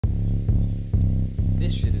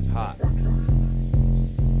This shit is hot.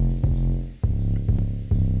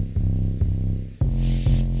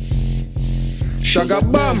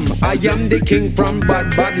 ShuaggaBomb, I am the king from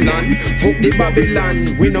bad land. Fuck the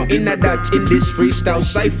Babylon, we not in that. In this freestyle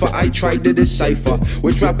cypher, I tried to decipher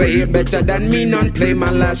which rapper here better than me. None play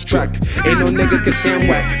my last track. Ain't no nigga can say I'm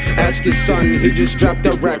whack. Ask his son, he just dropped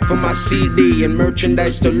a rack for my CD and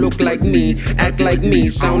merchandise to look like me, act like me,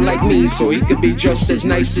 sound like me, so he could be just as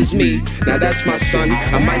nice as me. Now that's my son.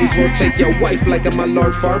 I might as well take your wife like I'm a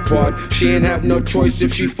Lord Farquaad. She ain't have no choice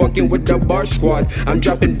if she fucking with the bar squad. I'm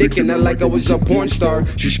dropping dick in her like I was a porn star.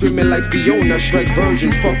 She screaming like Fiona, Shrek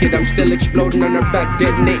version. Fuck it, I'm still exploding on her back,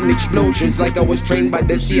 detonating explosions like I was trained by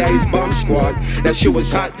the CIA's bomb squad. That shit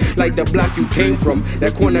was hot like the block you came from.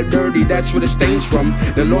 That corner dirty, that's where the stains from.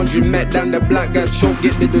 The laundry mat down the block got soaked,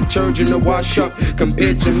 get the detergent to wash up.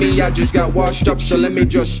 Compared to me, I just got washed up, so let me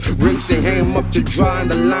just rinse and hang up to dry on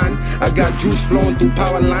the line. I got juice flowing through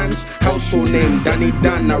power lines. Household name Donnie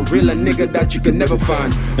Don, a realer nigga that you can never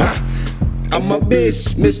find. I'm a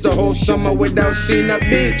beast, Mr. Whole Summer without seeing a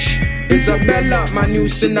bitch. Isabella, my new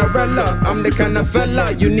Cinderella. I'm the kind of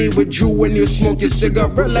fella you need with you when you smoke your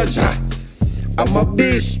cigarillas. I'm a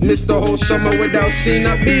beast, Mr. Whole Summer without seeing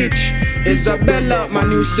a bitch. Isabella, my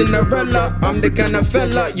new Cinderella. I'm the kind of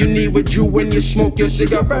fella you need with you when you smoke your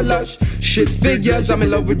cigarillas. Shit figures, I'm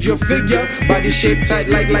in love with your figure. Body shape tight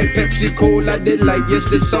like Pepsi Cola did like. Yes,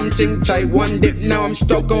 there's something tight. One dip, now I'm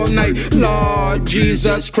stuck all night. Lord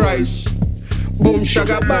Jesus Christ. Boom,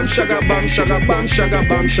 ShuaggaBomb, ShuaggaBomb, ShuaggaBomb,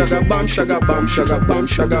 ShuaggaBomb, ShuaggaBomb, ShuaggaBomb, ShuaggaBomb,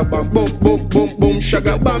 ShuaggaBomb, boom, boom, boom, boom,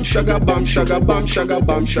 ShuaggaBomb, ShuaggaBomb, ShuaggaBomb,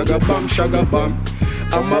 ShuaggaBomb, ShuaggaBomb,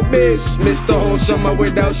 ShuaggaBomb. I'm a beast, Mr. Whole Summer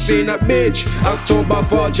without seeing a bitch. October,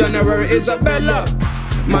 fall, January, Isabella.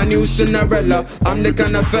 My new Cinderella, I'm the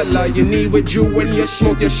kind of fella you need with you when you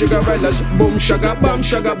smoke your cigarillas. Boom, ShuaggaBomb,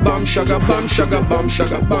 ShuaggaBomb, ShuaggaBomb, ShuaggaBomb,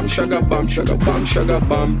 ShuaggaBomb, ShuaggaBomb, ShuaggaBomb,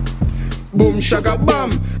 ShuaggaBomb. Boom,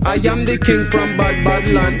 ShuaggaBomb, I am the king from bad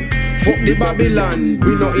land. Fuck the Babylon,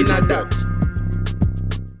 we not in a that.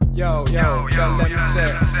 Yo, tell them say,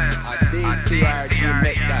 a D.T.R.G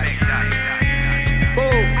make that.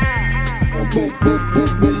 Boom. Boom, boom,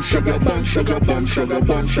 boom, boom, ShuaggaBomb, ShuaggaBomb,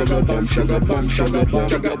 ShuaggaBomb, ShuaggaBomb, ShuaggaBomb, ShuaggaBomb,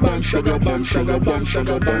 ShuaggaBomb, ShuaggaBomb,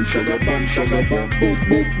 ShuaggaBomb, ShuaggaBomb, ShuaggaBomb, boom,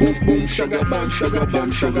 boom, boom, boom, ShuaggaBomb, ShuaggaBomb,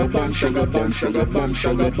 ShuaggaBomb, ShuaggaBomb, ShuaggaBomb,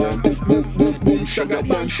 ShuaggaBomb, boom, boom, boom, boom,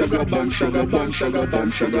 ShuaggaBomb, ShuaggaBomb, ShuaggaBomb,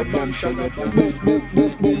 ShuaggaBomb, ShuaggaBomb, ShuaggaBomb, boom, boom,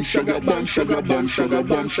 boom, boom, ShuaggaBomb, ShuaggaBomb,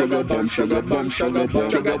 ShuaggaBomb, ShuaggaBomb, ShuaggaBomb,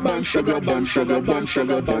 ShuaggaBomb, ShuaggaBomb, ShuaggaBomb,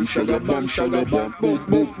 ShuaggaBomb, ShuaggaBomb, ShuaggaBomb, boom,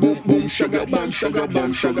 boom, boom, boom, ShuaggaBomb,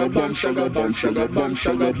 ShuaggaBomb, ShuaggaBomb, ShuaggaBomb, ShuaggaBomb,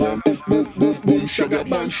 ShuaggaBomb, boom, boom, boom, boom,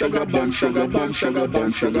 ShuaggaBomb, ShuaggaBomb, ShuaggaBomb, ShuaggaBomb,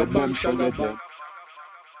 ShuaggaBomb, ShuaggaBomb, ShuaggaBomb.